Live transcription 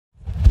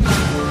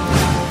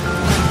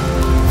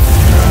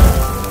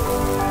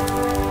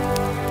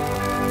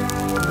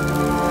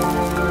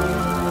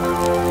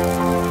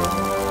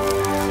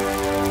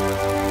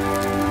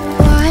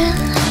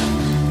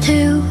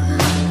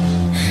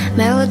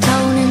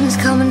is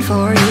coming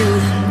for you.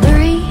 Then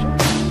 3,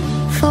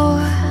 4.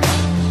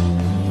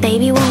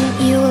 Baby,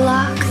 won't you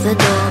lock the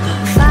door?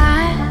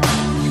 5,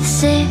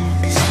 6.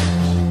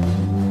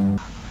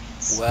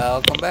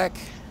 Welcome back.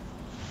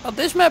 Well,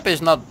 this map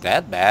is not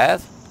that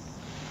bad.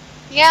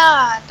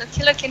 Yeah, the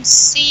killer can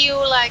see you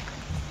like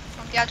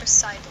from the other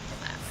side of the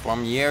map.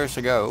 From years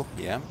ago,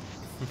 yeah.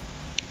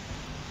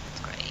 It's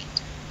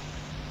great.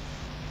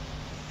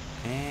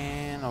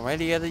 And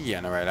already at the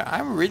generator.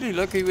 I'm really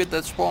lucky with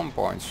that spawn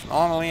points.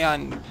 Normally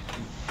I'm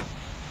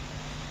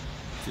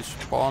just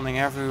spawning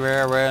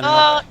everywhere where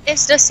Oh,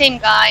 it's the same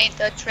guy,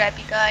 the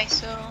trappy guy,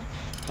 so...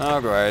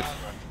 Oh, great.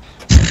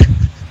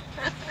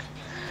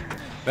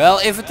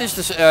 Well, if it is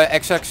the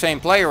exact same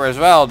player as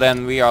well,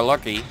 then we are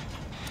lucky.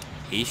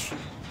 Ish.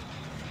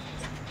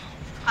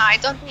 I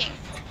don't think,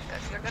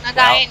 because you're gonna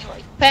die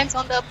anyway. Depends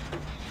on the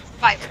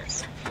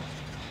survivors.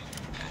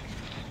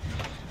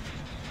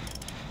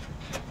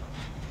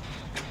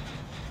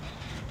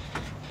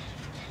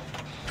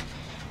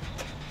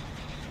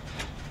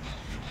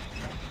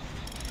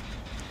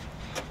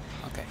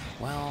 Okay,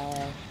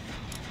 well...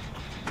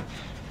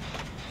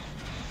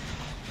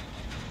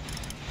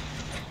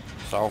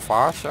 So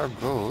far, so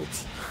good.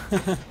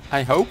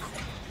 I hope.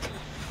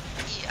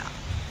 Yeah.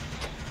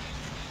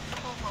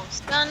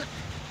 Almost done.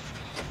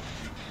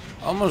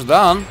 Almost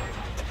done.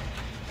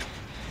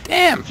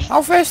 Damn,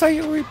 how fast are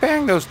you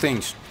repairing those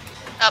things?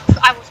 I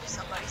was with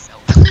somebody, so...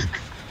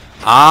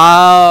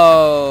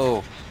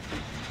 Oh.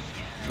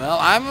 Well,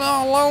 I'm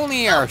alone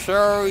here,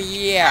 so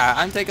yeah,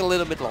 I'm taking a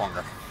little bit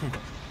longer.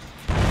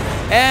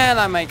 And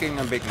I'm making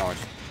a big noise.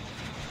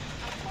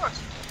 Of course.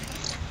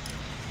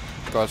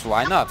 Because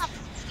why not?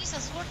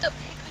 Jesus, what the heck are you...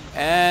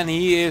 And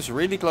he is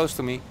really close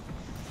to me.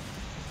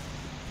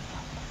 Oh,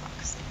 for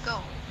fuck's sake. Go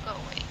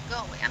away, go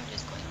away. I'm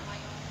just going on my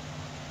own.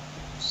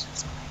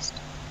 Jesus Christ.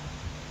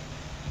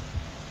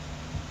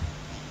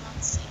 I'm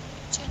not seeing the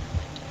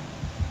generator.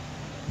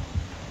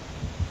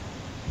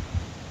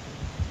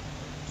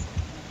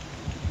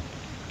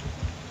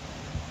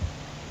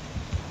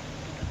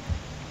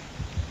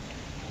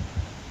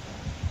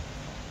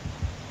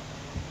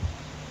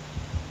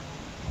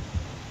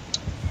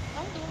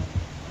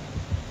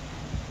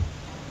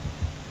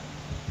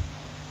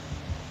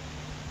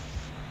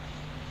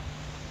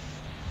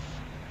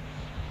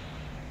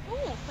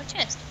 Ooh, a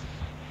chest.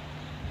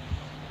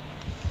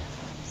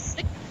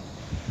 Sick.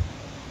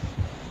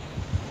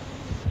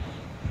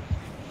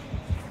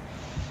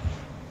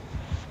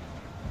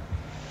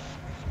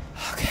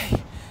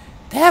 Okay.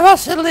 That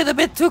was a little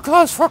bit too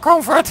close for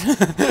comfort. Ooh, when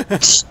you...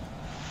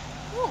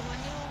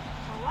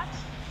 For what?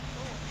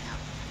 Oh,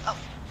 yeah. Oh.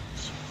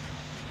 Shit.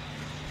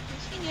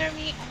 Is he near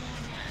me?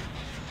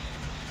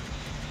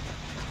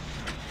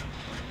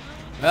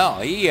 Well,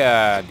 he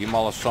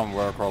demolished some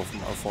work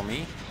for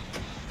me.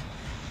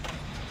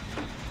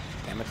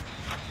 Damn it.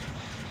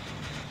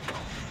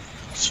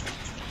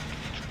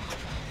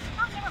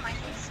 Oh, never mind.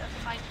 He's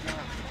fine. Never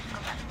mind. Let's go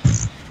back.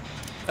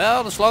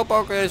 Well, the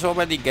slowpoker is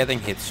already getting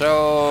hit,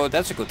 so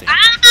that's a good thing.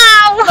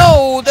 Ow!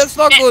 No, that's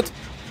not good.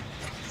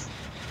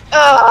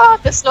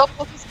 The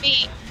slowpoke is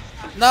me.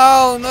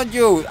 No, not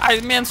you. I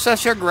meant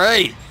Sasha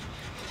Gray.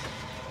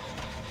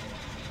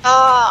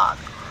 Oh,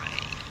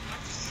 great.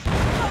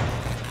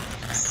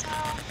 So,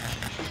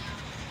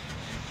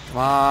 Come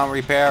on,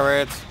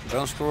 repair it.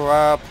 Don't screw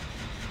up.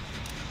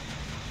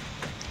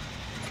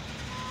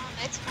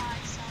 let's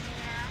find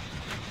somewhere.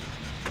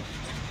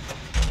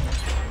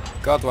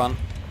 Got one.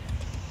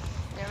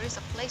 There is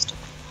a place to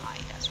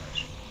hide, that's for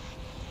sure.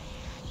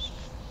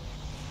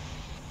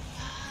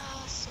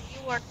 Ah, so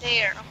you were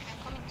there. Okay, I'm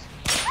coming to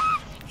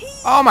you.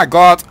 Oh my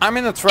god, I'm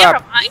in a Never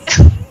trap. mind.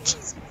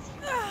 Jesus.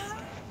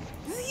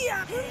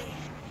 Yeah.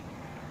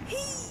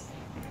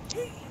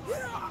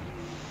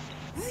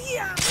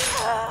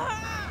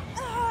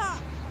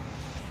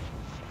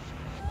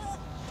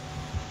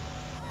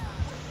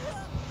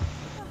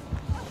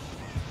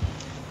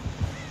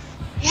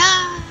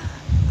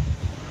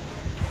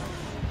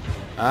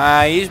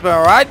 He's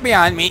been right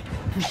behind me.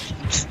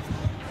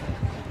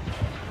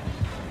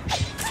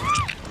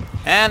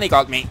 And he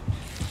got me.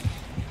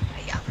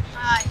 Yeah.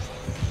 Nice.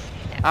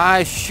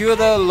 I should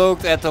have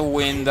looked at the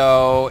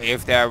window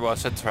if there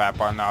was a trap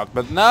or not.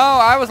 But no,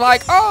 I was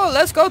like, oh,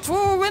 let's go through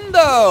a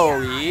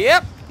window.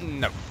 Yep.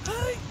 No.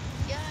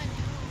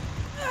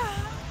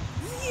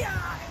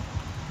 Yeah,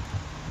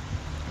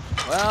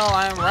 Well,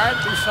 I'm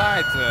right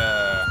beside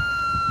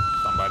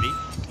somebody.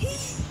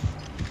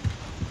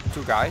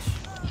 2 guys. so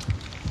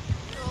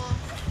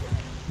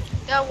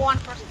that one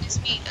person is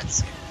me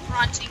that's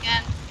crunching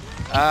and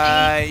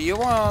You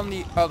were on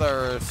the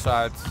other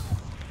side.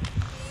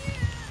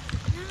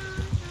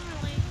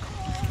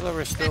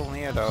 Killer is still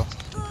near though.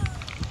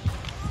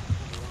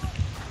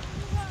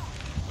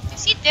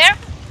 Is he there?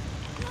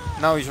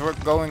 No, he's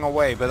going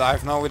away, but I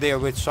have no idea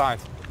which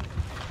side.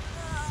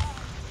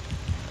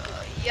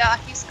 Yeah,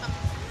 he's coming.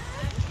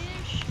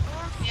 Back-ish,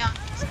 or yeah,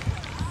 he's coming.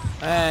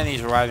 And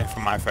he's right in front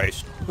of my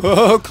face.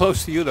 Oh,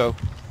 close to you though.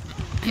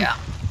 Yeah.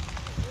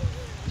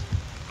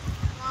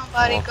 Come on,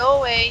 buddy, go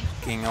away.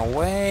 Walking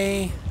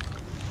away.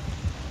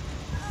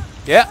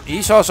 Yeah,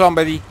 he saw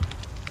somebody.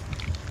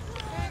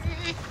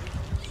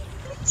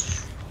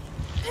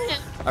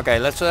 Okay,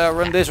 let's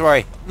run this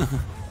way.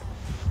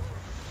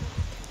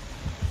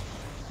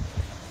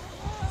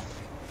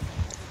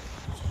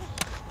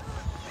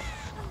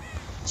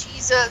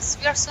 Jesus,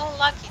 we are so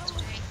lucky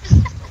today.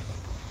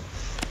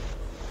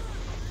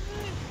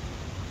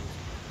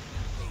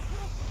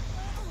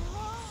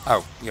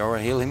 Oh, you're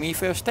healing me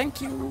first.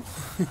 Thank you.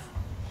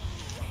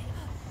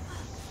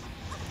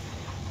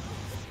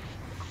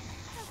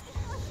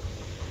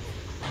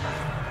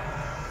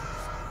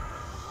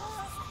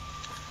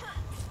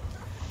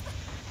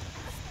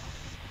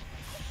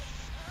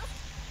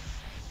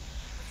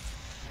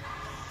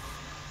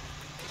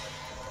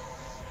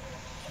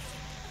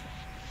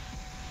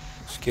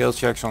 Skill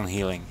checks on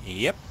healing.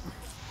 Yep.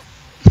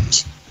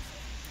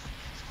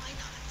 Why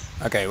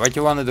not? Okay, what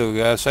you want to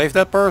do? Save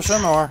that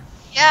person or?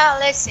 Yeah,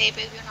 let's save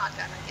it. We're not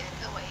gonna get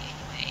away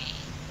anyway.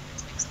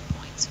 Let's make some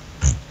points.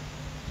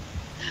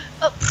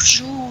 Oh,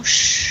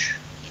 pshoosh.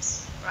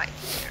 He's right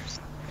here.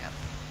 So, yep.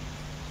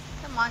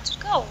 Come on, just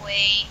go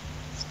away.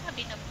 Stop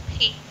being a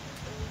pain.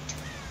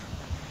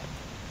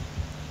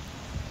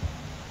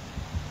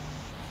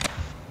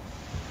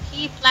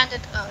 He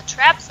planted a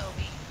trap, so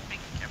be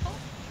careful.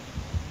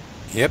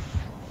 Yep.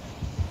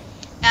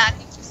 I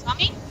think he saw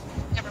me.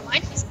 Never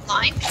mind, he's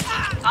blind. He's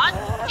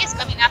gone. He's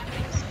coming after me.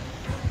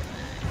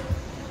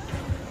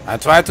 I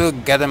try to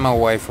get him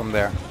away from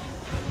there.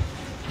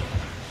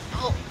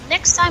 Oh,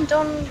 next time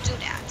don't do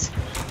that.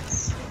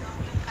 Because,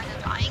 you're kind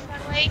of dying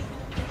that way.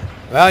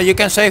 Well, you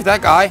can save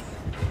that guy.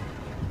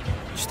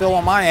 He's still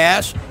on my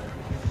ass. Come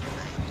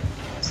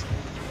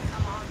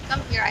on,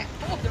 come here. I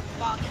hope you're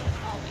fucking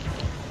following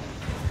me.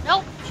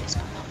 Nope, she's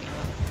not following me.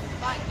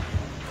 Bye.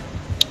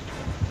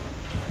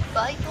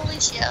 Bye,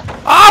 Felicia.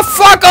 Ah,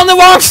 fuck, on the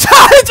wrong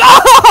side!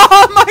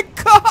 Oh my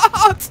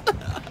god!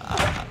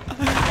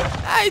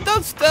 Hey,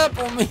 don't step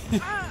on me.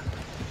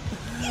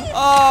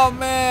 Oh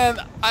man,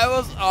 I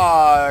was.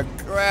 Oh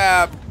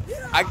crap!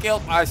 I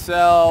killed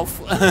myself.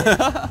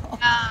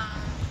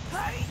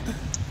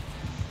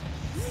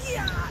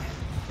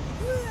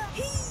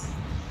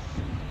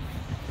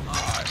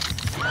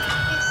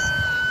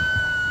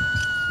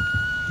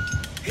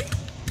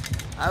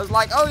 I was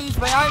like, oh, he's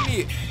behind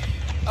me.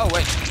 Oh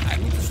wait, I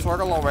need to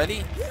struggle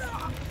already.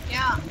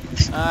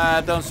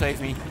 Yeah. Don't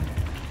save me.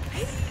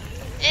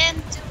 And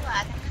do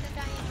what? I'm gonna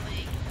die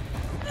anyway.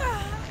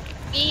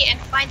 Me and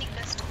finding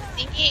the stupid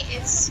thingy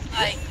is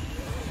like,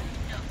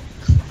 no,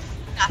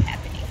 not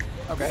happening.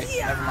 Okay,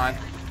 never mind.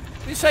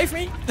 Please save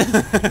me. There's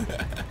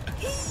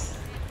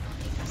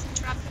a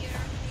trap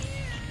here.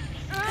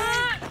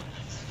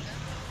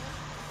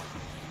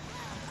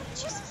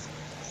 Jesus.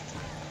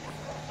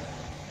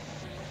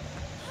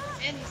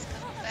 And he's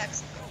coming back.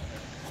 So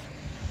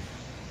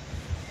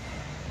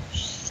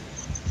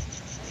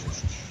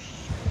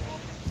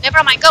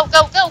never mind. Go,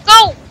 go, go,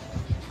 go!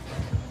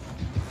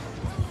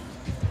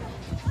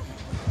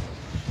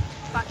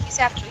 Fuck, he's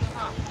after you,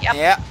 huh? Yep.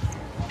 Yeah,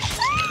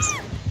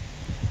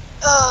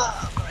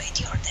 Oh, great,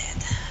 you're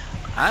dead.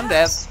 I'm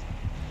dead. To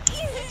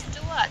do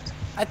what?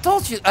 I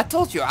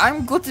told you,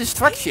 I'm good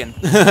distraction.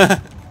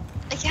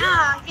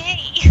 Yeah,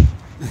 yay!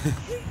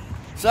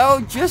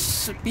 So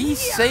just be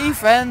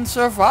safe and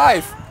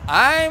survive.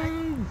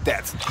 I'm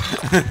dead.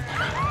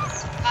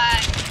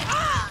 Bye.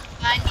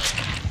 Bye.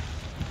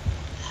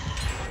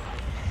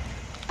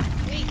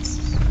 Wait.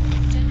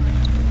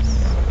 Generators.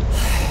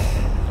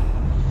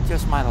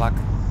 Just my luck.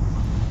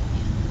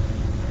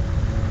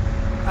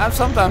 I'm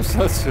sometimes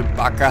such a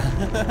baka.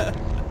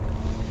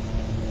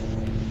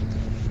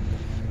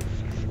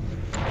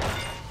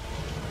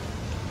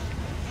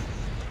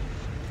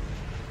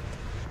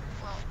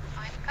 Well,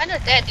 I'm kinda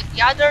dead. If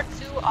the other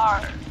two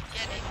are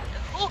getting the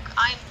hook,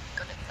 I'm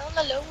gonna be all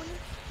alone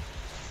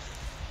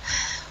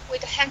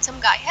with a handsome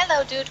guy.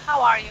 Hello, dude.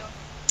 How are you?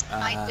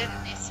 I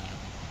didn't miss you.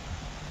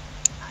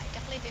 I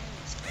definitely didn't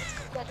miss you. Let's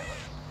go the other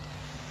way.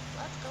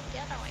 Let's go the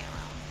other way around.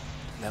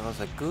 That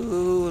was a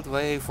good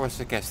way for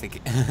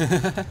sarcastic.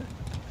 Yeah.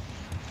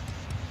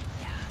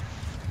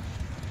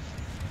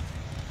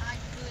 I'm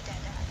good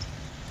at that.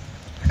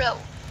 Pro.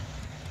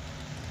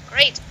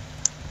 Great.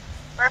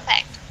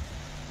 Perfect.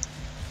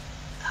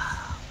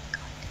 Oh,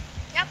 God.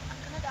 Yep, I'm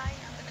gonna die.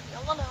 I'm gonna be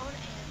all alone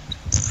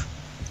and...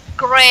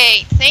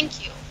 Great,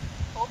 thank you.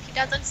 Hope he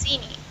doesn't see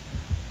me.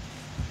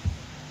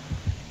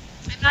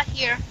 I'm not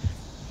here.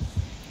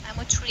 I'm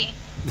a tree.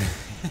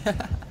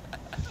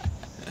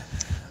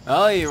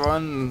 Well, he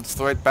run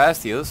straight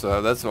past you,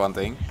 so that's one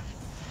thing.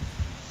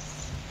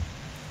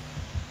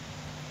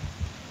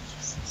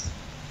 Jesus.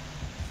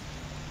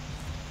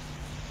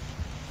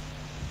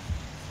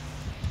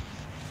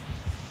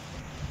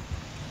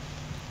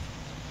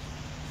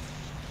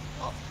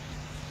 Oh.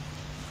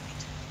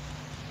 Great.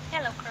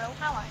 Hello, Crow.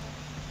 How are you?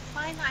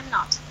 Fine, I'm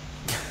not.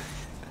 I'm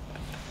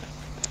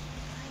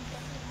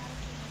definitely not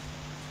okay.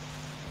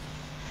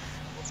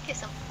 Let's get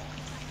some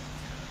points.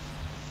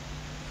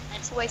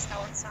 Let's waste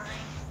our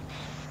time.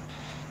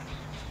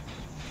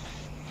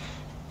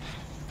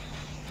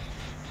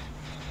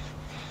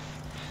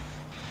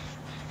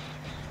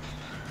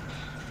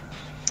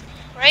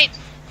 Great.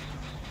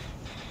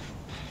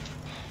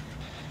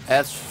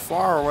 That's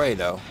far away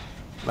though.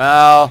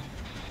 Well,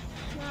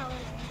 No,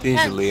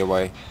 decently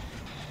away.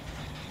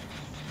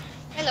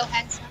 Hello,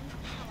 handsome.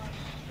 How are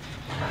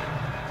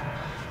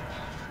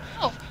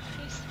you? Oh,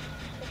 he's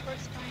the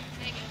first time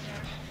hanging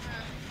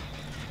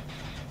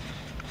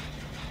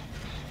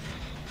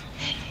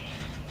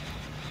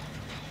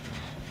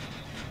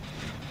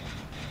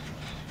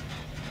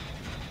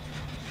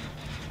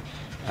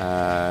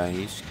there.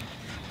 He's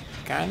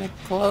kind of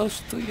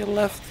close to your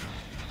left.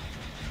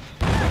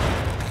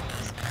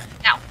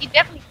 Now, he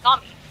definitely saw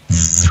me.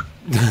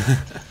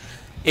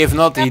 If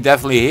not, he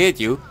definitely hit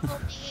you.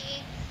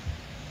 Okay.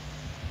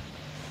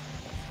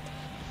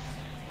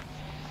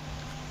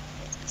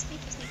 Let's be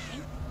sneaky,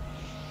 sneaky.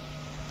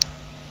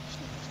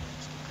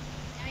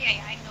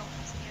 Yeah, I know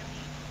he's near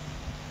me.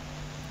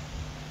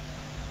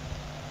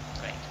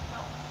 Great.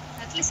 Well,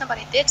 at least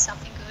somebody did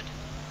something good.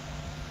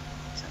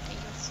 Something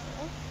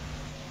useful.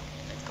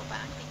 Okay, let's go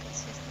back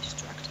because he's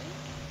distracting.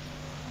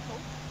 Oh.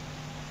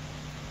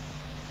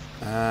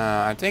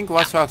 I think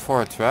watch out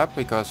for a trap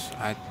because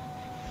I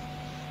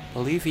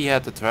believe he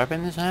had the trap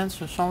in his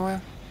hands or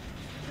somewhere.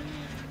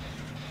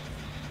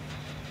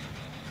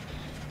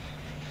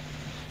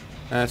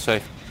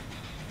 Safe.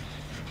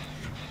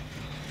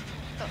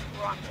 Oh,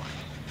 wrong one.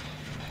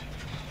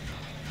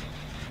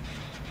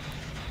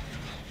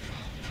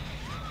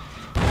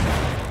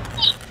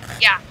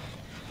 Yeah.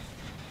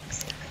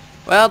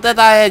 Well, that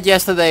I had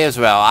yesterday as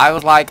well. I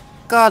was like,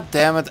 God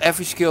damn it,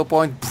 every skill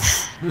point.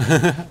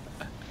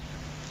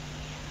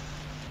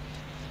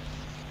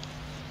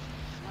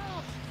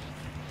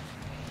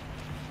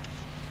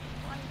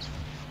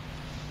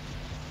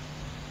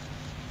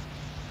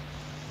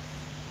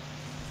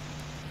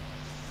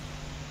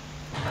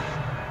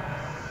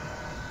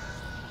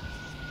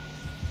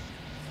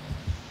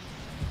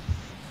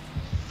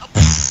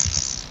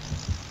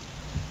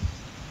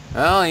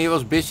 Well, he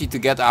was busy to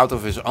get out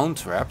of his own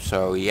trap,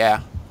 so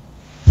yeah.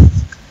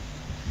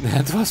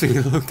 That was a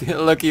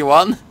lucky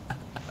one. I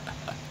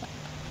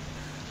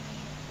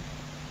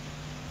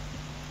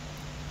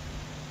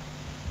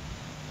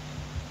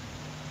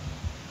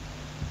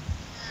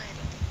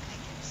don't think I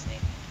can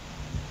save.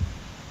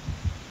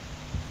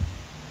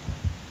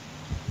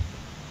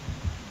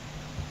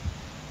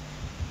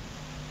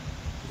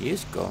 He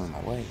is going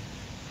away.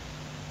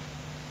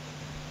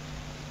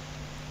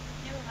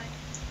 Never mind.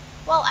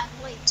 Well,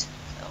 I'm late,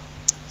 so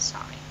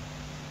sorry.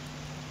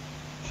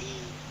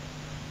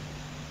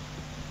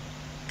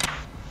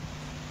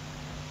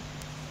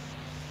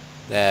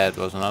 That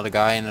was another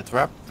guy in the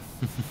trap.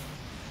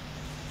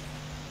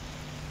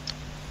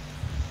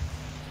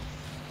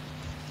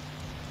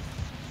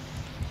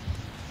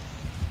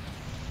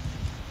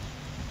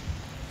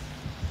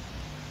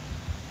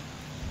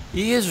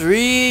 He is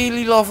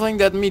really loving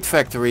that meat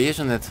factory,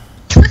 isn't it?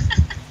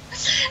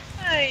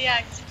 Yeah,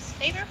 it's his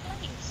favorite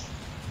place.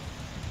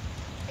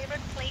 Favorite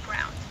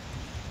playground.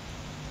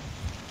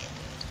 Get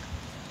good.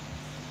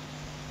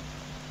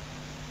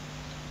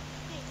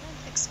 Hey,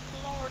 let's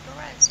explore the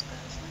rest,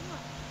 guys. Why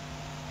not?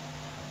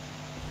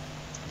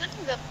 I don't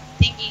think the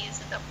thingy is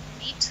the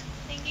meat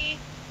thingy.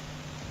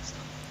 So,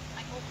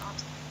 I hope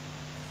not.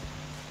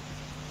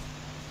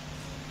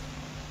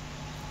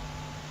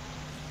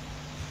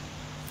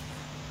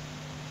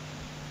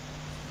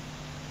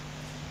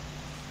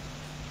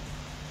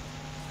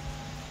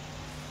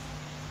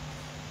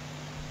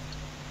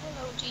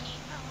 Hello, Genie.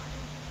 How are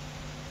you?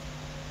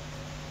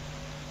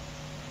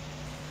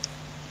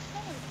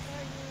 Hello, how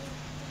are you?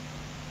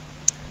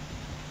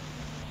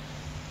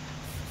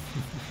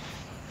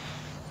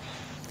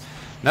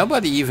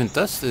 Nobody even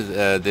touched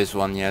this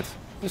one yet.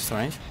 That's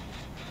strange.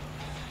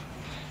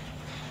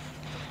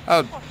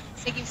 Oh,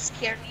 So you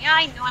scared me.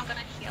 I know I'm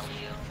gonna kill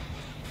you.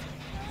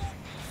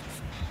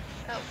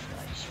 Oh,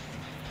 gosh.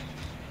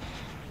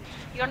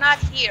 You're not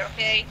here,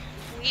 okay?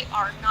 We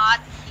are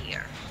not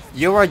here.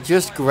 you are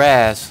just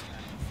grass.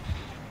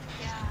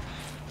 Yeah.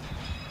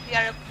 We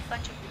are a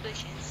bunch of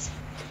bushes.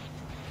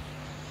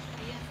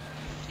 Yeah.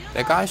 You know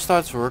That guy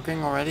starts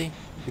working already.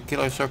 The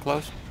killer's so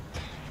close.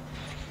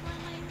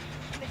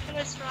 the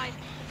killer's right.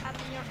 Up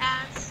in your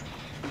ass.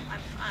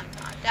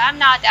 I'm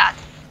not that.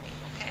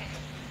 Okay.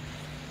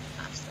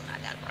 I'm still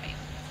not that brave.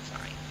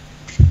 Sorry.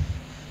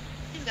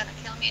 He's gonna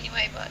kill me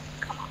anyway, but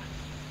come on.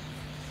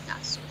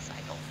 Not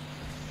suicidal.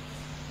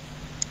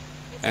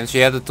 And she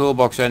had the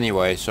toolbox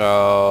anyway,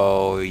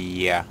 so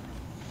yeah.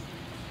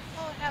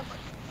 Oh, heaven.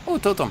 Oh,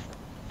 totem.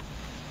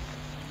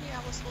 Yeah,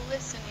 I was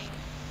listening.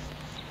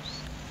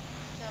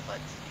 Yeah, but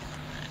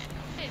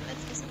hey,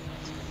 let's get some.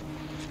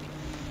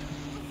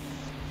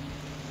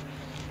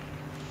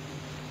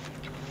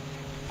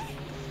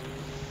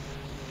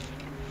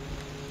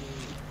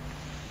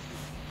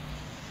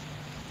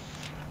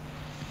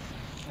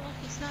 Well,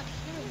 he's not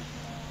here anymore,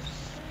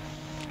 so.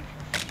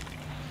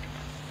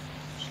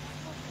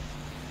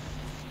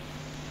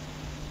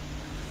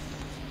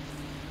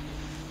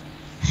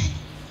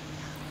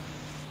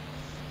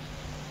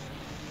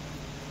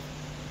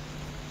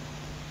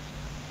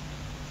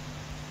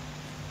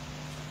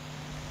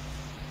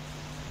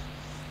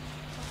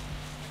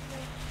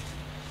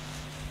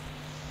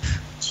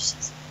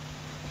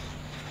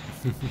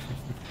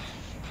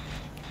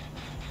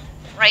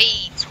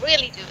 Great,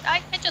 really good.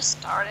 I just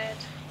started.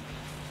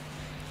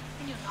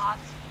 Can you not?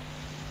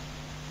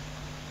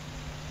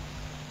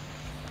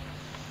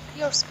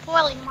 You're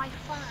spoiling my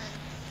fun.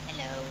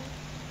 Hello.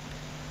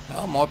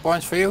 Well, more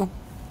points for you.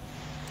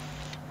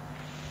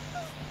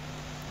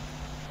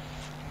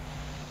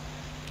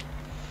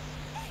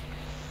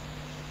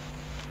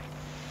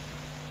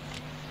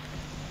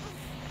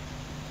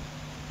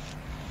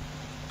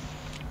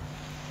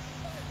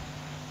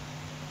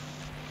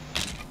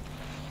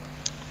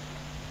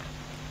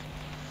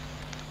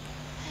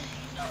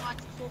 You know what?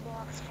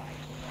 Toolbox, buy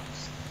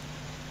toolbox.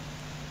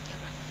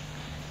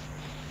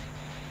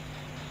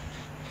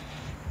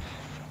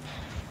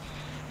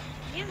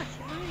 Yeah,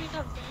 she really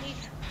loves the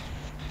meat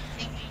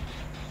thingy.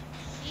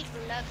 He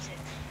loves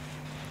it.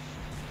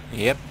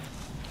 Yep.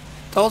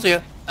 Told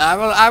you.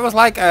 I was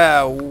like,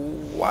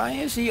 why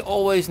is he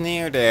always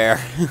near there?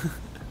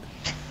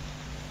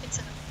 It's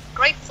a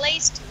great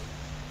place to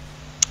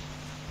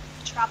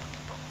trap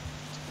people.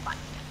 To find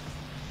them.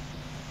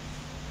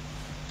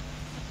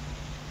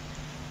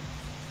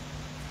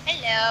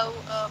 Hello,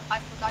 I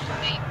forgot your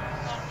name.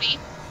 Sorry.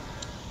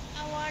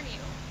 How are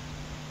you?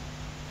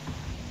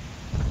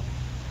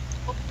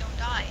 Hope you don't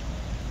die.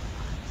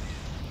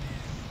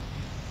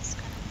 It's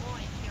kind of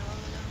boring here all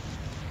alone.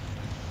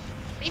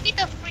 Maybe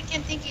the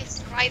freaking thing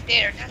is right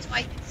there. That's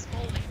why it's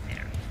always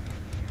there.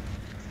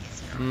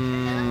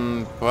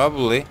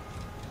 Probably.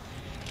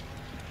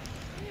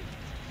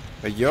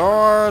 But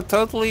you're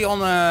totally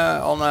on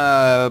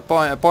a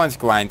points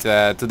grind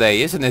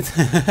today, isn't it? Oh,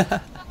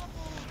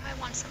 I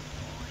want some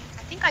points.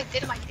 I think I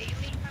did my daily,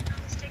 if I'm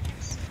not mistaken.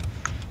 So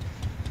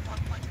 1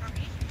 point for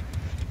me.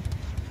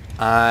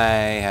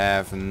 I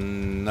have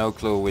no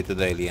clue with the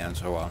daily and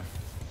so on.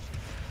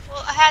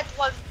 Well, I had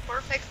one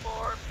perfect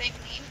for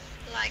Penguin,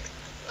 like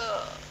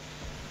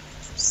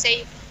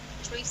save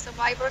 3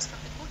 survivors from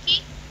the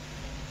cookie. I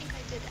think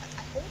I did that.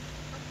 I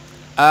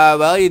hope.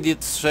 Well, you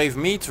did save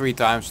me 3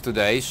 times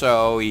today,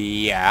 so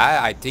yeah,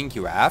 I think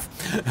you have.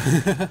 I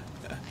did,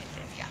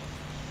 yeah.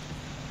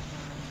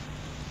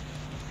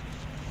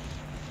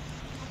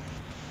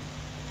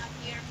 Not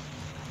here.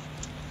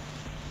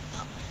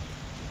 Oh.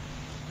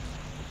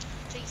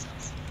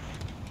 Jesus.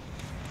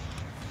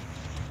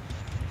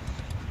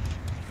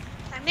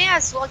 I may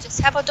as well just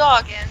have a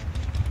dog and,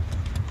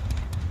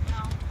 you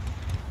know,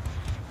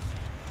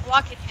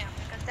 walk at him,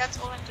 because that's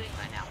all I'm doing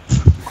right now.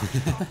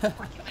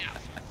 Walking him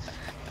out.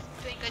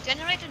 Doing a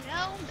generator?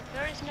 No, the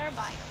bear is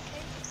nearby,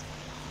 okay? What's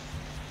going on?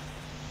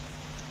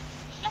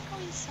 Should I go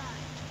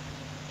inside?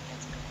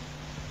 Let's go.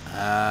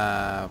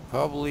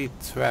 Probably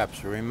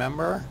traps,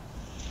 remember?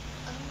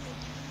 Oh,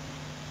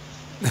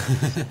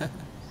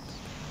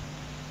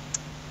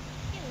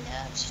 he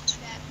loves to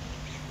trap me.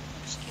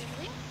 Excuse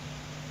me?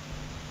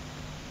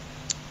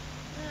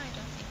 No, I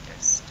don't think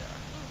there's stuff.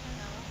 Oh,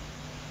 hello.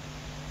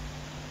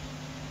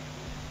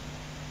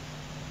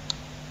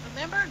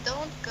 Remember,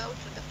 don't go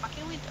through the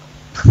fucking window.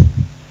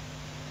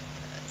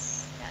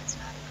 Because that's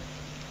not a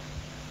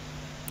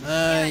good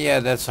idea. Yeah,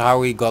 that's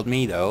how he got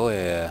me though.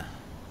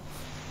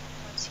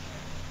 What's here?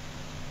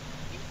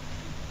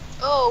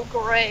 Oh,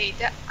 great.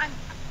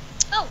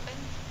 Oh, and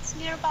it's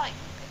nearby.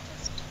 Okay,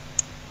 just.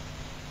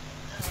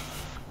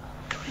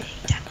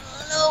 Great. I'm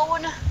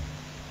alone.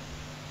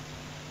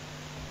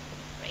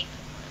 Great.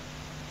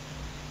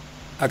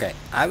 Okay,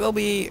 I will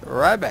be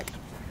right back.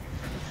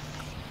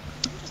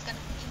 I'm just gonna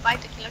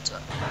invite the killer to a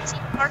tea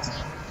party.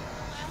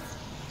 Well,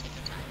 take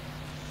your time.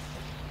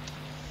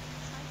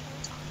 Time for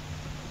your time.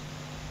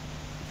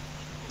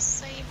 I'll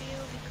save you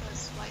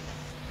because why the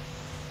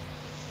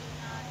would you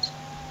not?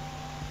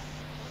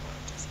 Or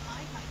just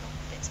mind my own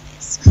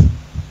business.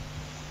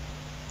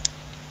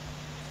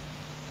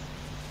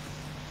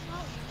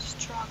 Oh, you're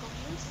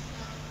struggling, so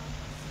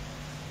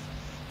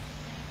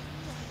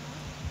why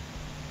not?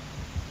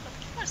 But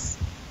killer's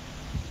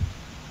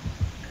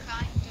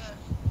kinda.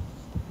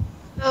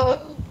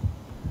 Oh,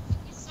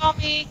 you saw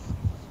me.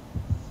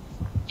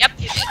 Yep,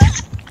 you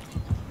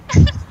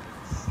did.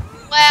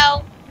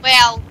 Well.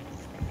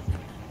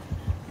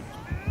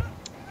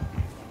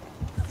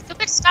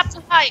 Stupid stuff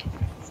to hide.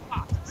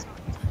 Spot. Sorry,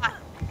 to hide.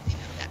 You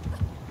know that.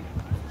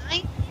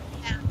 Right?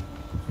 Yeah.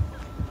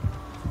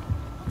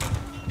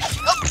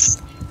 Oops.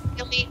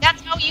 Really?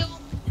 That's how you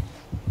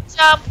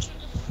jump.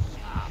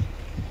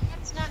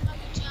 That's not how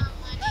you jump,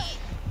 honey.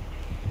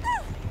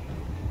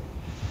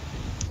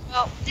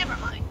 Well, never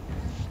mind.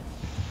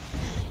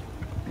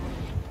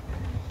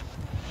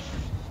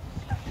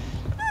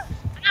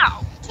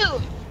 Ow,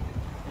 dude.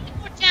 Be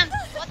more gentle.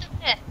 What the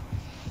heck?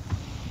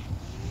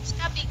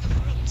 Stop being a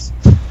brute.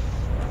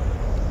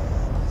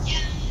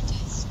 Yeah,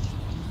 just.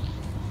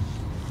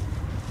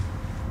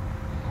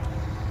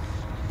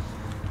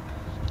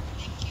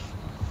 Thank you.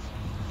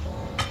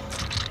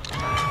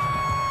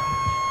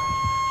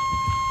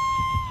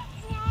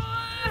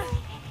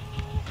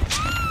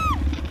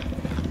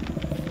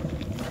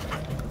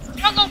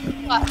 Struggle for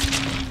what?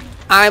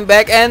 I'm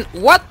back and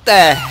what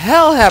the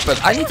hell happened?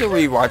 I need to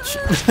rewatch.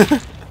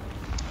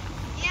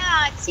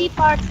 Yeah, it's C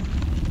part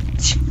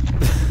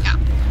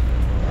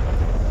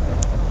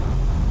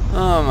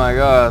Oh my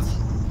god.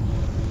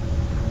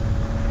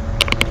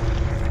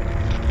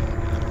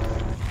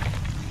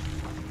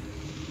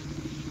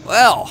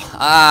 Well,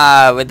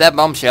 with that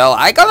bombshell,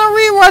 I gonna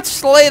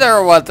rewatch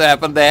later what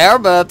happened there,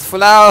 but for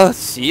now,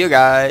 see you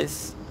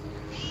guys.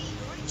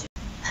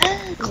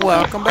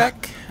 Welcome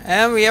back.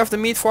 And we have the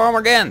meat farm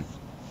again.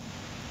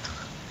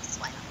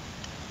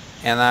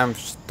 And I'm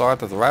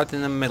started right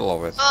in the middle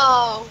of it.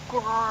 Oh,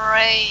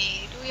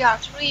 great. We are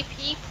 3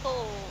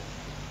 people.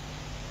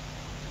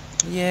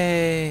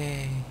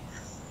 Yay.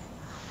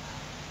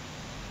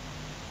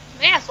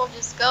 May as well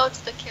just go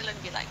to the kill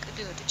and be like,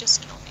 dude,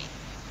 just kill me.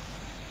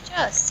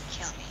 Just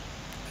kill me.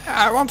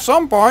 I want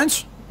some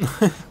points.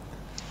 Oh,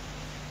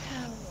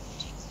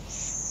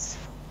 Jesus.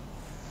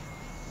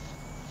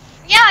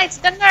 Yeah, it's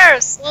the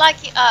nurse.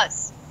 Lucky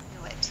us.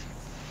 Knew it.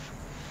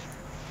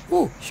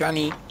 Ooh,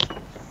 shiny.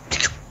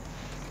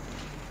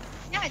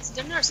 Yeah, it's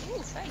the nurse.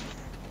 Ooh, thank you.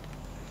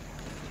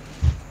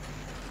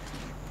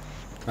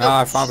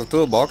 I found a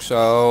toolbox,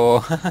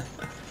 so...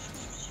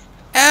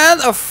 And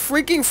a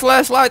freaking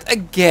flashlight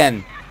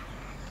again.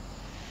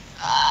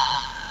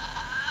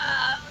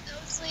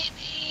 Don't see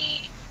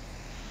me.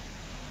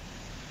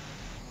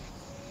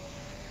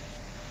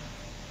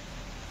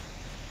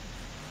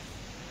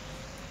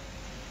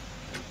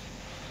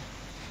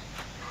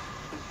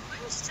 Why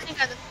are you standing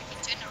at the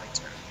freaking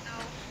generator, you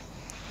know?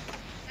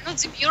 I know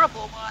it's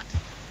durable, but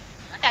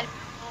not that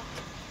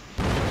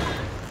durable.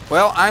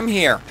 Well, I'm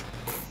here.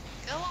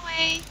 Go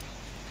away.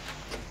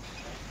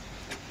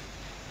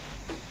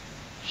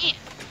 Man.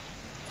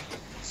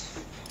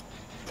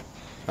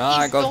 Well,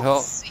 I got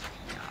help.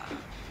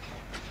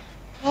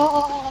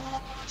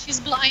 Oh, she's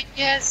blind,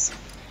 yes.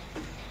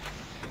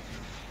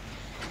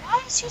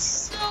 Why is she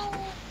so... I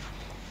don't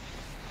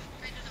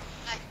know,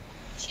 like,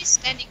 she's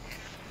standing there.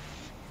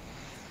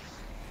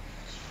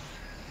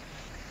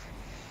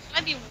 Should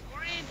I be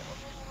worried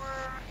or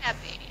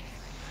happy?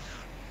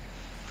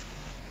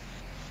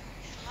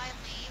 Shall I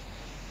leave?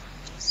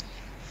 Just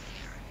leave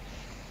here.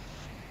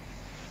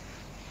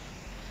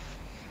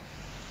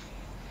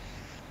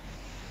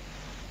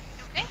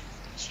 Okay,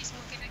 she's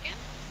moving again.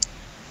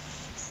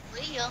 It's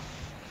Leo.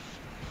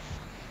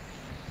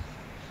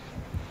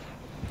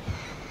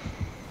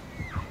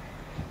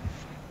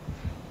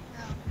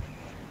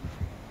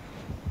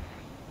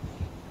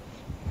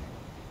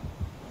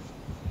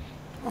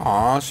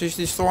 Aw, she's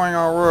destroying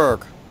our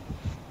work.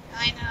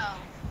 I know.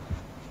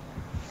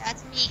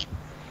 That's me.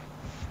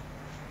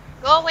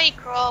 Go away,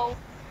 Crow.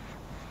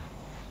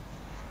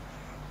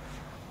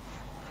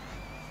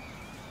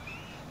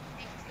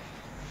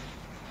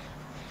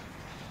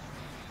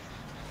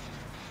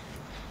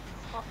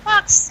 For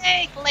fuck's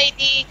sake,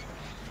 lady.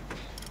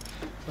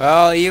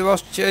 Well, he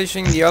was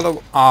chasing the other...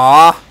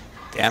 Ah,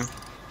 damn.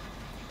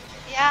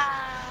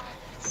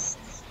 Yes.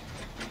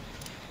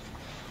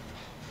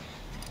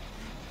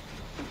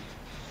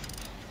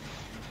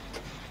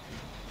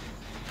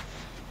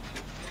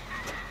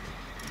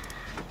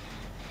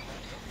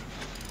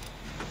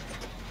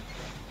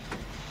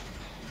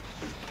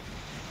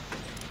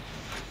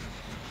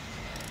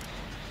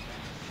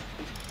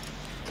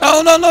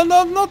 Oh, no, no,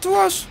 no, not to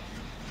us.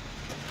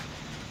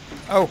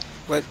 Oh,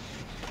 wait.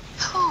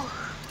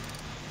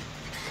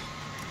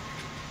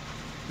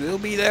 We'll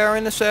be there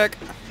in a sec.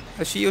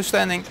 I see you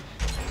standing.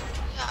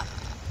 Yeah.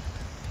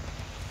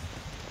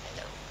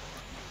 Hello.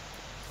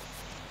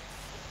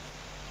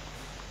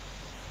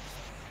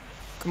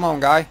 Come on,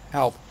 guy,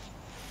 help.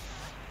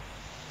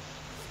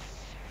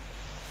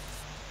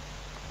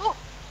 Oh,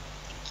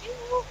 thank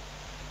you.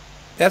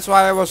 That's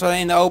why I was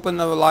in the open,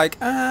 like,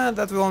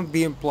 that won't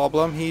be a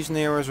problem. He's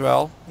near as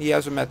well. He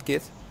has a med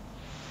kit.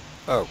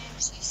 Oh, And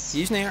she's...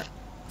 he's near.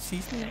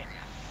 She's near.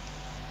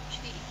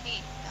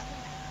 He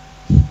doesn't.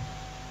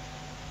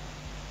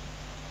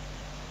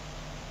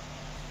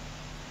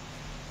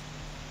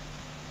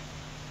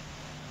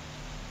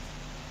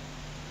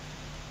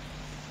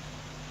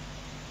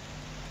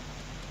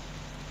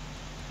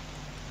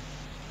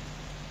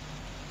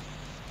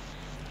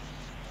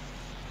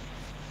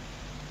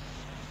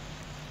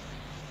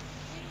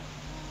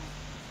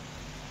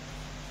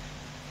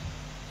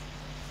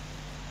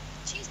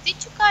 Jeez,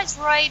 did you guys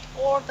raid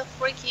or the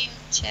freaking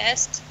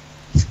chest?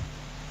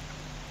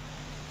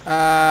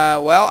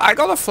 Well, I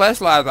got a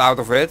flashlight out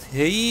of it.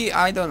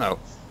 I don't know.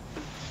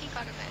 He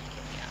got a bad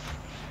kid, yeah.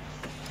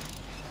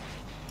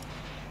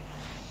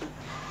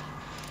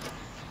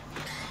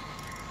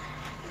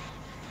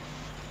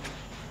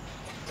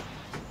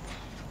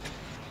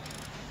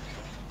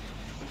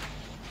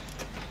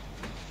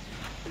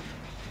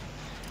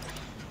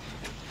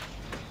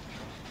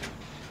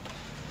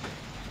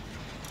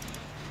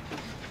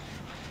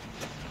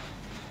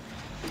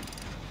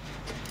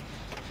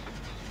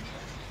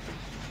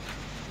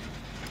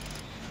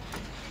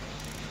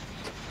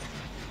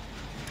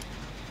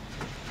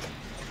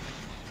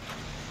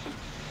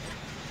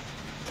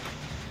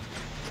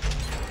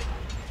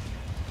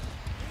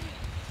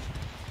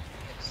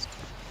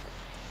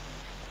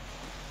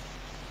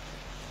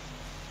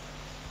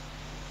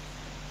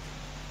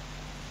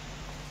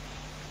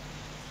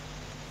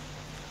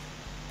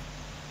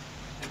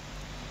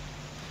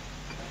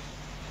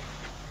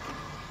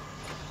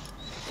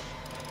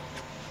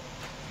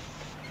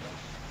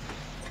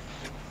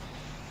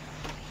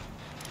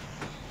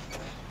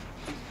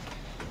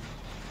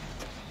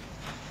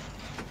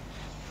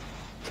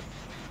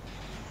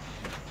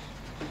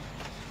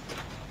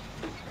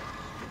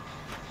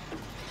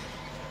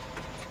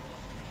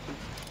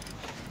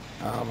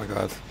 Oh my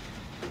god.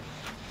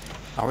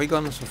 Are we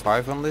gonna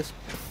survive on this?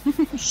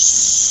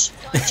 Shh,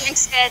 don't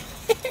jinx it.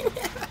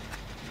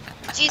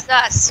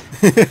 Jesus.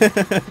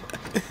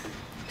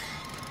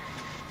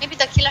 Maybe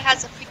the killer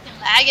has a freaking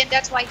lag and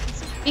that's why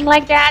he's moving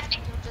like that and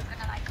you're just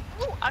gonna like,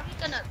 ooh, are we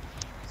gonna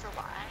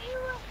survive?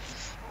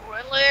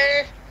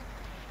 Really?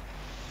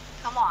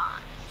 Come on.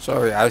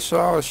 Sorry, I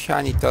saw a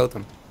shiny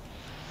totem.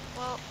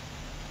 Well,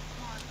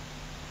 come on.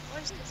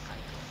 Where's this guy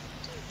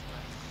going to?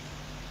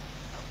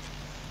 Oh.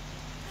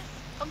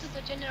 Come to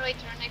the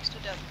generator next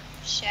to the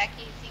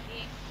shaky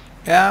thingy.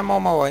 Yeah, I'm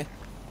on my way.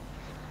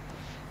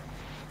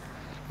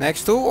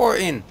 Next to or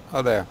in?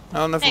 Oh, there.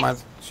 Oh, never Next.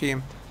 mind. See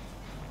him.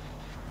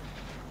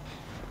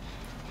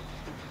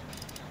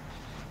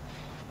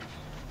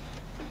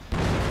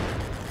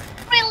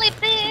 Really,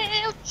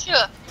 bitch!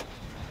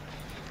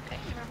 Okay,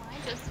 never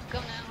mind. Just go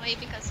away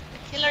because the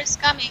killer is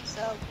coming,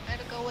 so we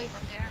better go away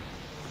from there.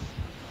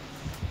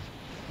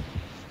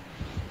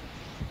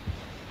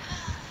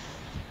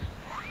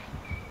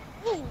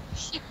 Ooh,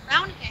 she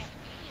found him.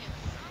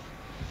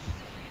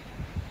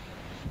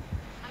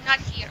 I'm not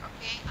here,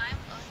 okay? I'm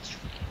a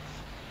tree.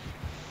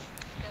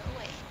 Go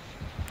away.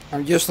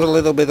 I'm just a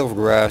little bit of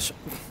grass.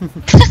 What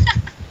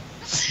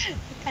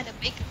kind of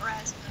big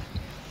grass?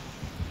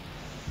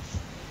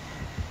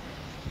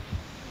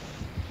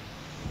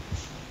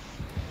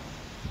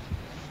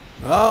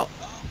 Well,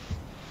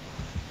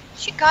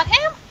 She got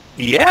him?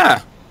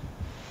 yeah.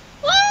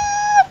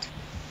 What?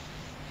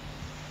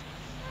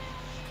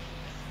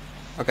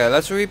 Okay,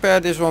 let's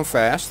repair this one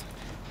fast.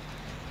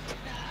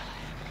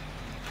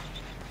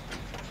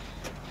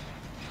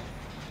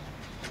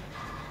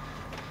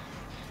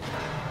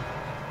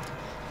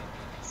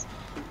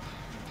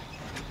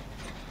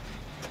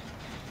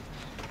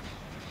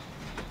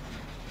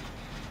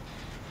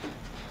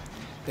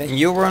 Then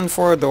you run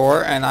for a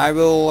door and I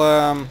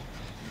will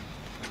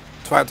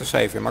try to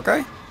save him,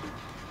 okay?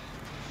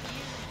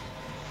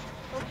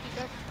 Hope he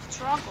doesn't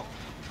struggle.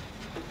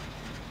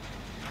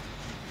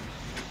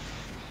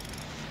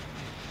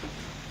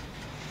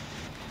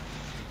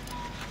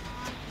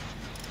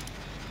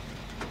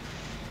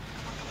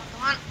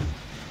 Come on.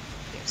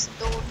 There's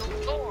the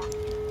door.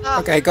 Oh,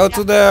 Okay, go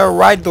to the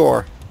right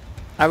door.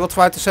 I will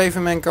try to save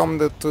him and come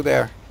to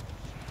there. I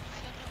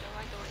don't think the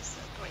right door is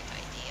a great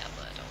idea,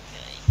 but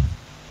okay.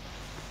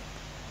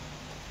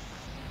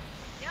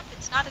 Yep,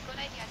 it's not a good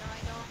idea, the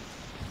right door.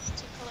 It's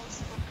too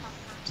close for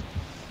comfort.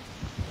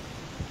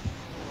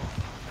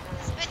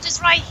 This bitch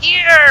is right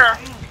here!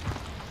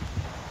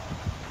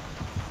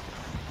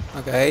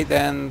 Okay,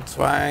 then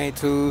try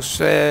to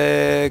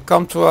say,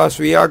 come to us.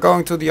 We are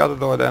going to the other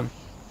door then.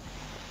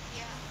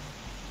 Yeah.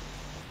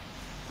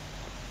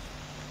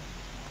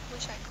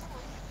 Wish I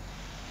could.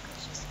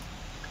 She's...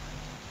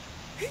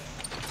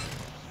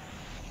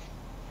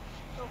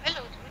 Oh,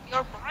 hello, dude.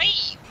 You're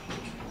brave.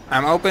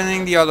 I'm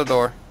opening the other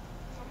door.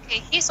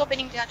 Okay, he's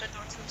opening the other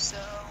door too, so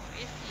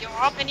if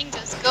you're opening,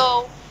 just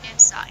go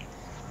inside.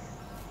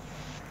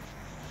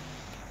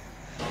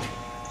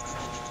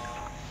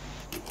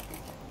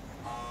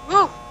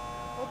 Woo!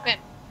 Open.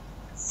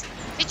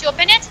 Did you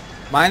open it?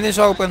 Mine is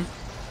open.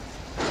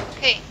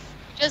 Okay,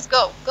 just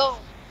go. Go.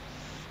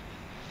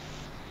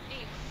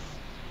 Leave.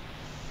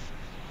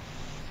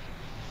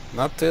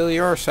 Not till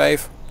you're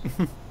safe.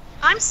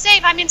 I'm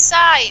safe. I'm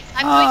inside.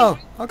 I'm Oh,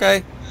 going.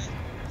 okay.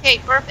 Okay,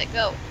 perfect.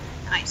 Go.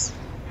 Nice.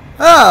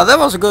 Ah, that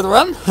was a good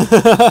run.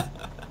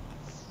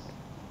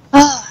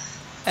 Ah.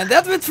 And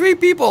that with 3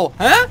 people,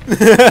 huh?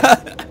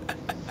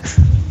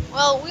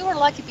 Well, we were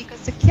lucky because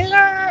the killer,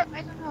 I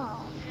don't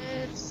know,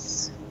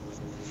 it's...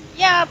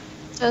 Yeah,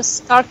 just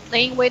start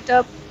playing with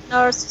the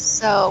nurse,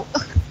 so...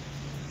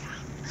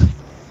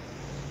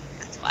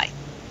 That's why.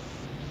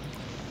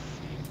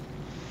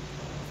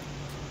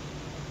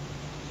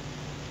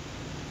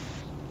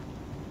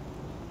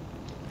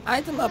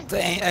 Item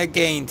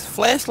gained.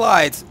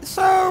 Flashlight.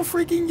 So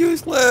freaking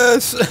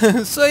useless.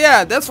 So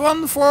yeah, that's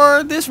one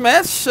for this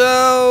match.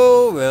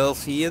 So we'll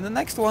see you in the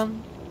next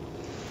one.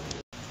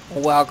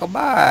 Welcome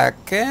back.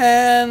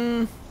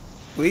 And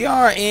we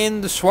are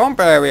in the swamp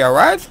area,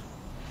 right?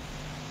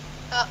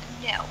 No.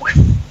 We're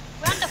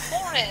in the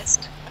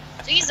forest.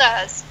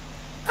 Jesus.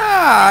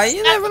 Ah,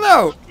 you never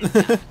know.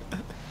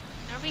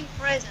 Nerving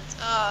presence.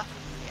 Yeah,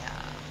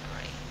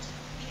 great.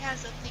 He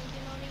has a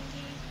thinking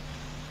already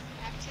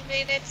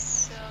activated,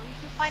 so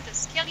if you find the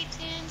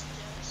skeletons,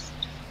 just...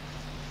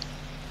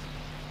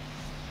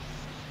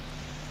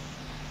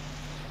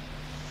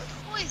 But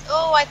who is...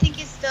 Oh, I think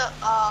it's the,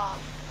 I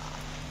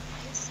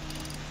see.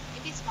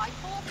 Maybe it's Michael?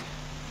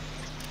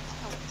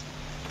 Oh, wait.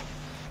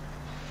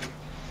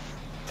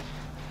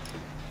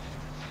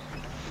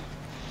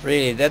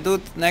 Really, that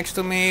dude next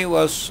to me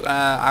was,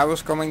 I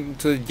was coming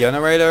to the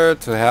generator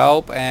to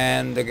help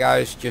and the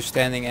guy's just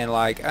standing and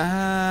like,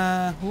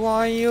 who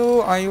are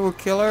you? Are you a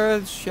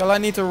killer? Shall I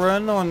need to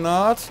run or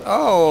not?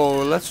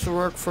 Oh, let's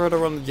work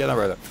further on the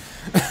generator.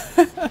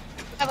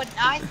 Have a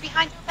knife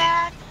behind your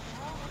back?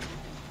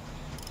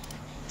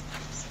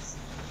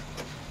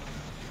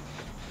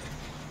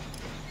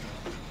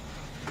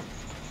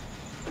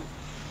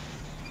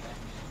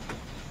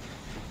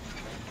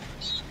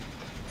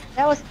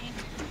 That was me.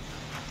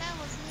 That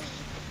was me.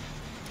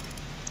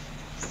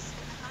 Just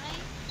gonna hide.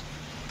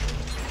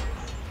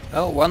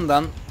 Oh, one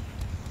done.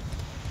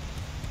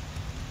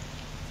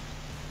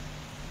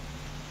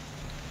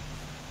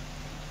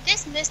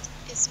 This mist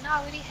is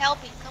not really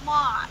helping. Come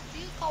on. Do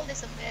you call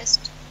this a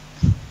mist?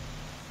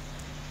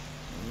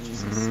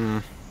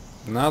 Jesus.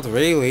 Not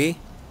really.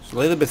 It's a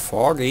little bit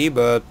foggy,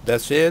 but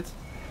that's it.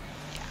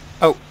 Yeah.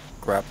 Oh,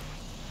 crap.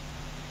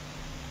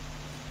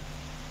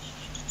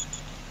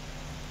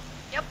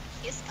 Yep,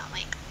 he's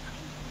coming.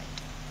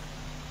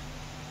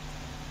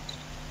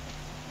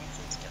 This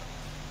is dope.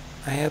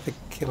 I had a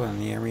killer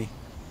near me.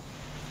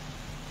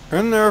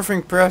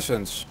 Unnerving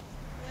presence.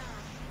 Yeah.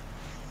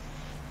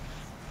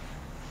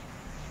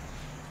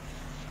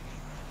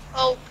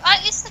 Oh,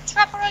 it's the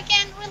trapper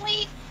again,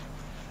 really?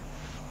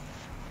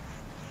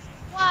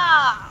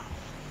 Wow.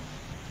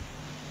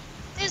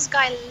 This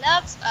guy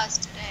loves us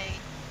today.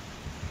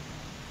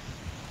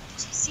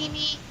 Did he see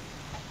me?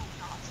 I hope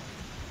not.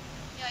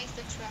 Yeah, it's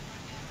the trapper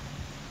again.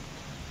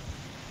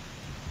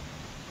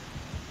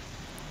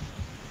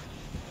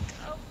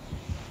 Go.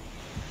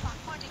 Fuck,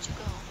 where did you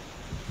go?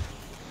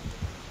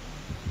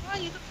 Where are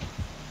you looking?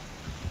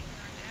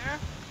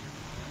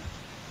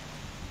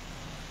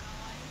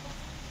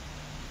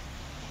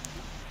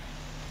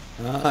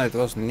 You're there. It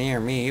was near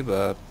me,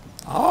 but...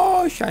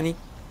 Oh, shiny.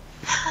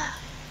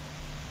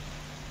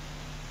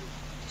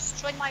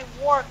 Destroyed my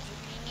work, you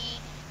meanie.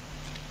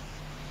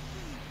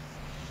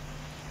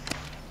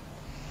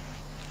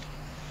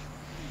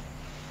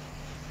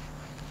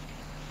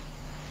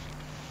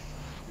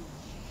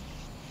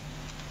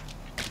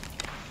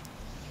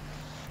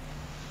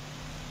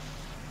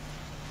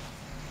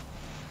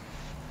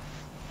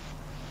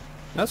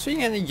 Not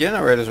seeing any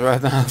generators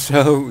right now,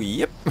 so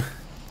yep.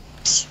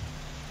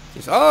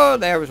 Oh,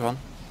 there was one.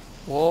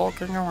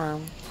 Walking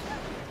around.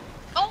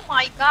 Oh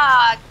my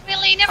god,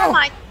 really? Never Oh.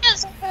 mind.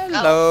 Just go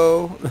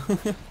Hello.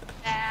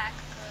 back,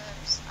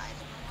 cause I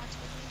don't know what's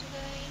with me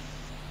today.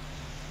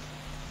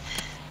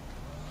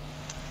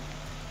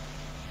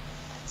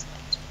 Let's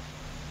wait.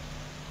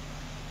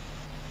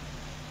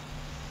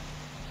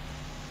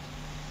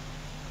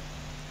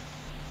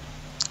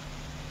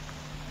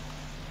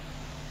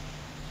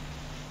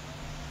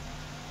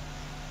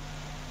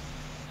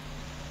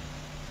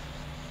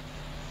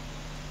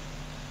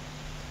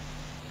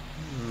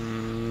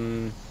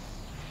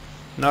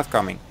 Not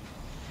coming.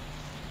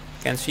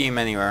 Can't see him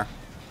anywhere.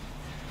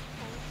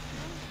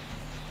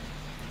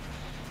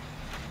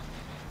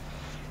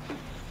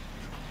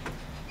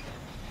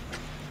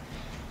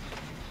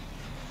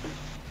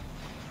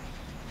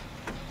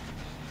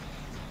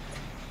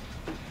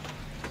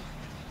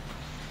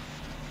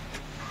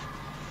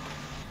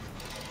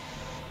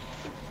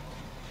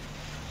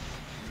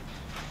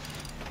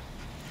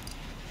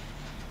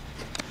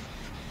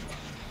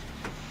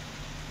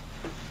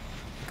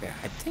 Okay,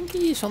 I think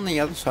he's on the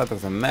other side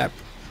of the map.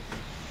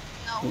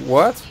 No.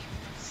 What?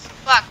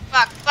 Fuck,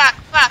 fuck, fuck,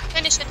 fuck.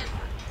 Finish it.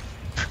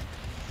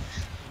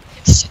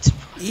 Finish it.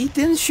 He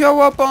didn't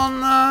show up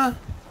on...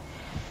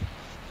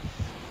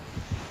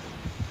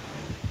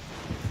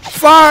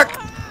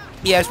 Fuck!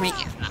 Yes, me.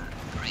 Yeah,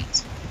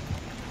 great.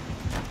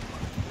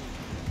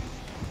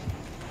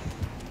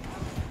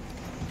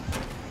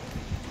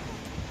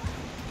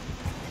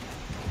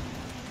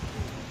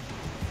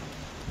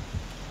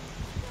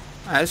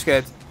 That's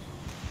good.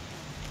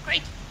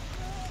 Great.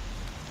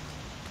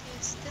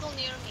 He's still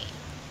near me.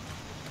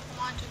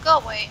 Come on, to go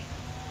away.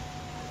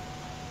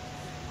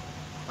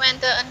 When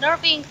the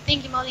unnerving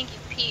thingy-malingy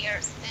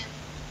appears, then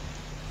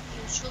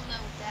you should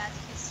know that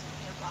he's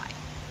nearby.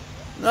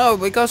 No,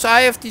 because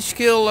I have the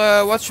skill,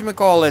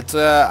 whatchamacallit,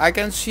 I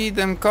can see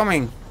them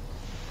coming.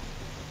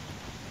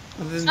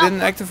 But it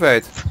didn't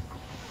activate.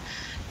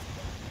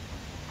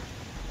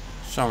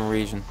 Some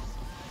reason.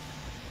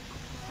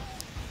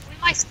 With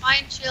my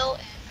spine chill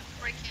and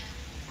a freaking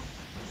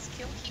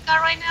skill he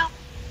got right now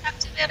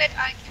activated,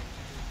 I can.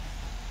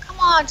 Come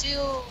on, dude. Did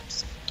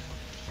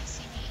he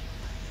see me?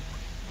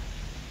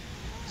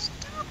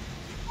 Stop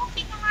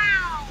moving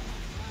around.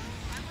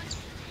 I want to.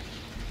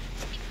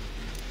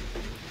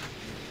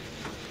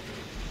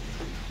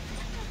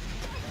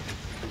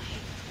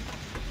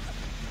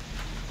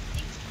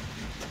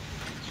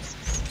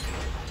 Jesus.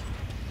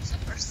 So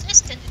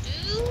persistent,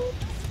 dude.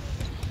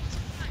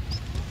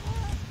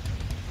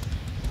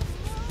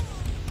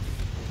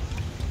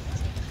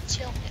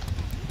 Chill pill.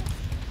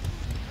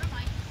 Never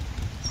mind.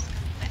 This is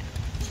kinda bad.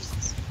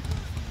 Jesus.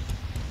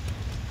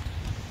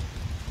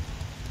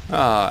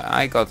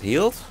 I got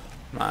healed.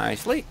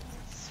 Nicely.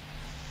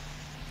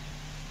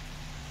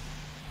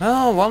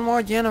 Well, one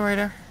more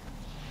generator.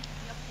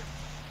 Yup, yup.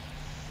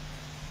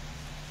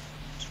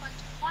 I'm trying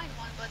to find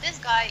one, but this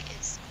guy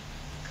is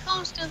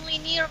constantly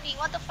near me.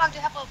 What the fuck? Do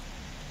you have a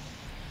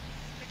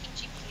freaking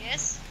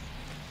GPS?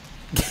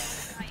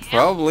 I am.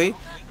 Probably.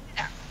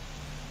 There.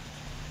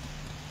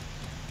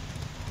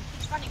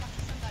 He's running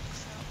after somebody,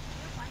 so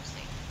you're fine,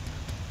 safe.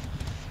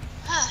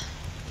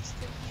 He's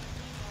still near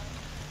me,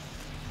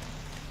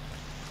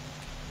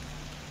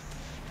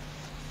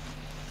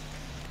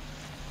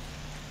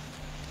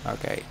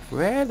 Okay,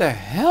 where the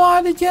hell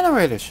are the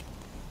generators?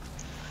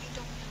 I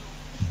don't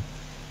know.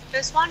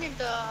 There's one in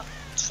the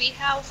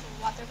treehouse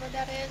or whatever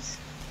that is.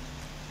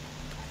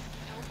 I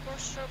don't know for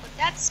sure, but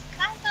that's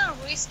kind of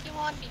a risky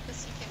one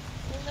because you can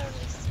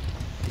clearly see.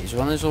 This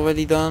one is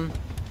already done.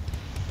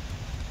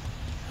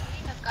 I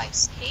think that guy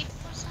escaped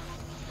for some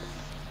reason.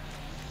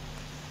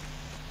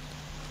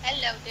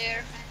 Hello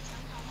there,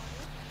 handsome.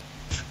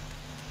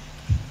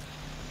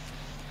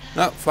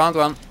 How are you? No, found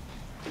one.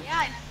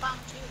 Yeah, and I found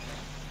you.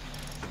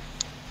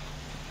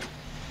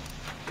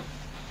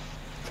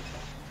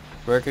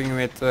 Working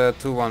with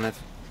 2 on it.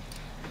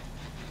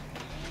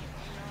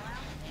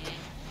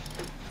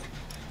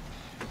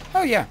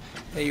 Oh yeah,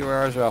 there you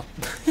are as well.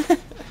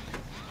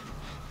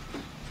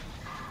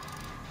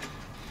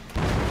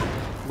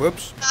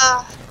 Whoops.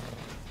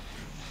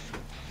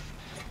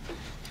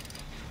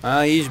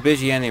 He's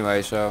busy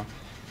anyway, so.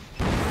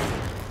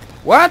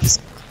 What?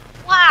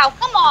 Wow,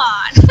 come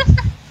on!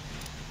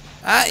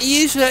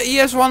 He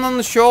has one on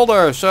the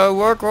shoulder, so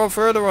work on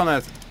further on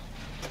it.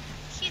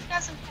 He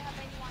doesn't have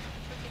anyone to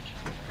freaking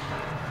shoulder.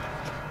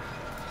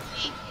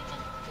 He didn't.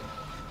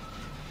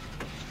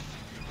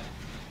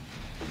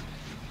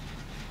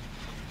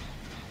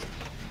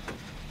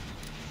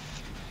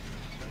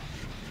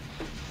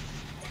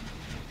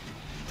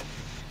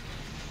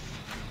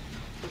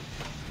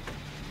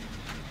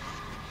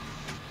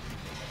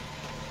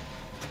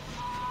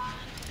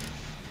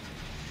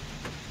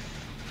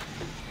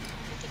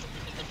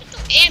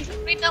 Aim for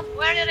freedom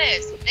where it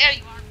is. There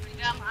you are,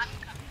 freedom. I'm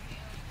coming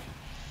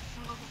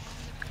for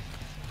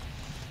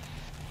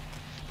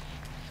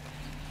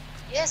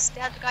you. Yes,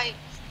 that guy.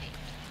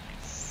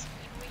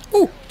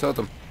 Ooh,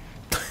 totem.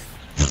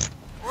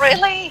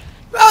 Really?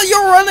 Well,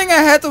 you're running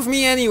ahead of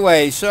me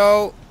anyway,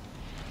 so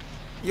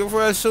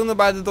you're sooner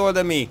by the door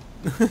than me.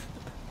 Come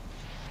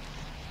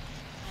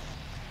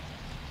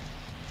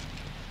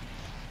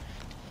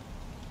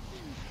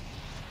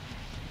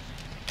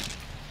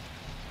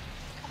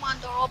on,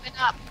 door, open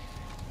up.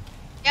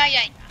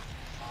 Yeah.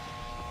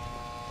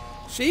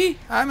 See,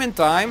 I'm in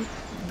time.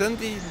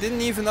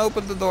 Didn't even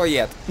open the door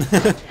yet.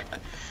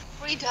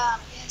 Freedom.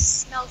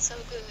 Yes, smells so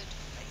good.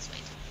 Let's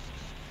wait.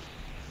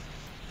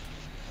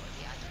 For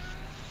the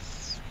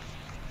others.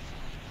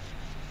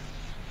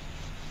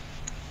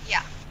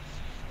 Yeah.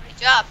 Great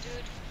job,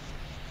 dude.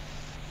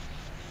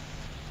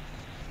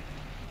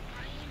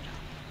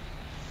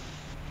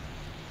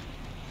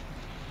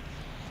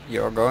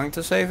 You're going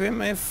to save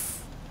him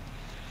if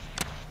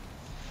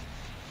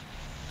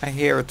I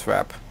hear a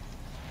trap.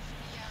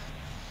 Yeah.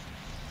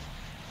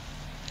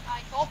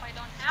 I hope I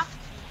don't have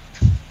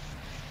to.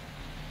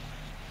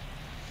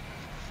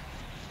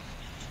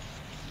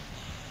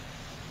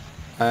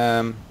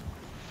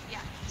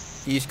 Yeah.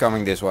 He's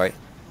coming this way.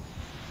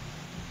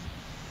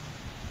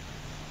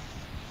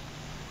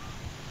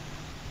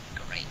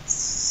 Great.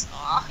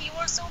 Oh, you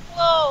were so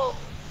close.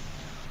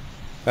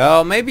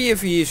 Well, maybe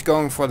if he's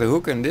going for the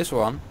hook in this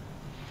one.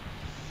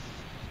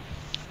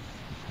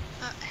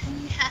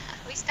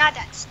 He's not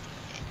that stupid.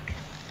 Come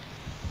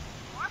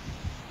on. Or?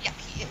 Yeah,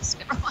 he is.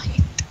 Never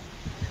mind.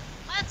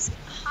 Let's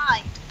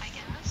hide, I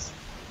guess.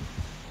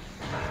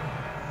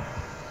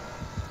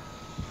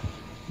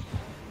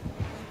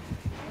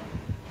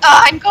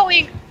 I'm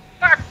going.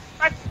 But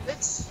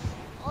it's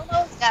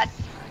almost that.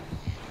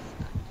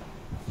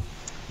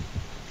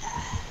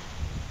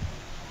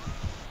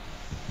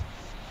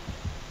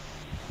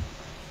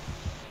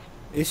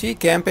 Is he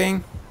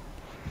camping?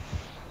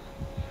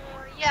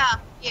 Yeah,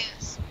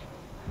 yes.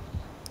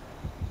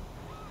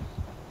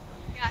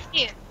 Yeah,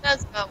 here.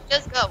 Let's go.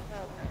 Just go.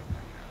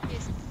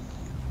 Yes.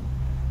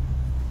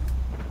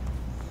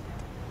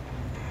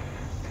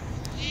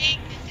 Hey,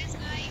 can this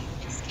guy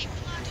escape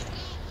the launch?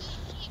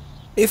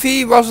 If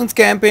he wasn't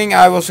camping,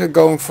 I was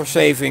going for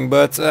saving,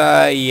 but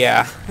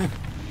yeah.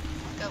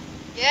 Go.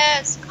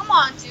 Yes, come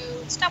on,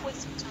 dude. Stop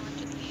wasting time.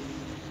 Just leave.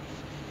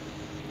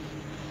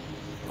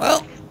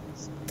 Well,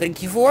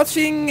 thank you for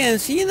watching and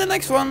see you in the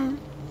next one.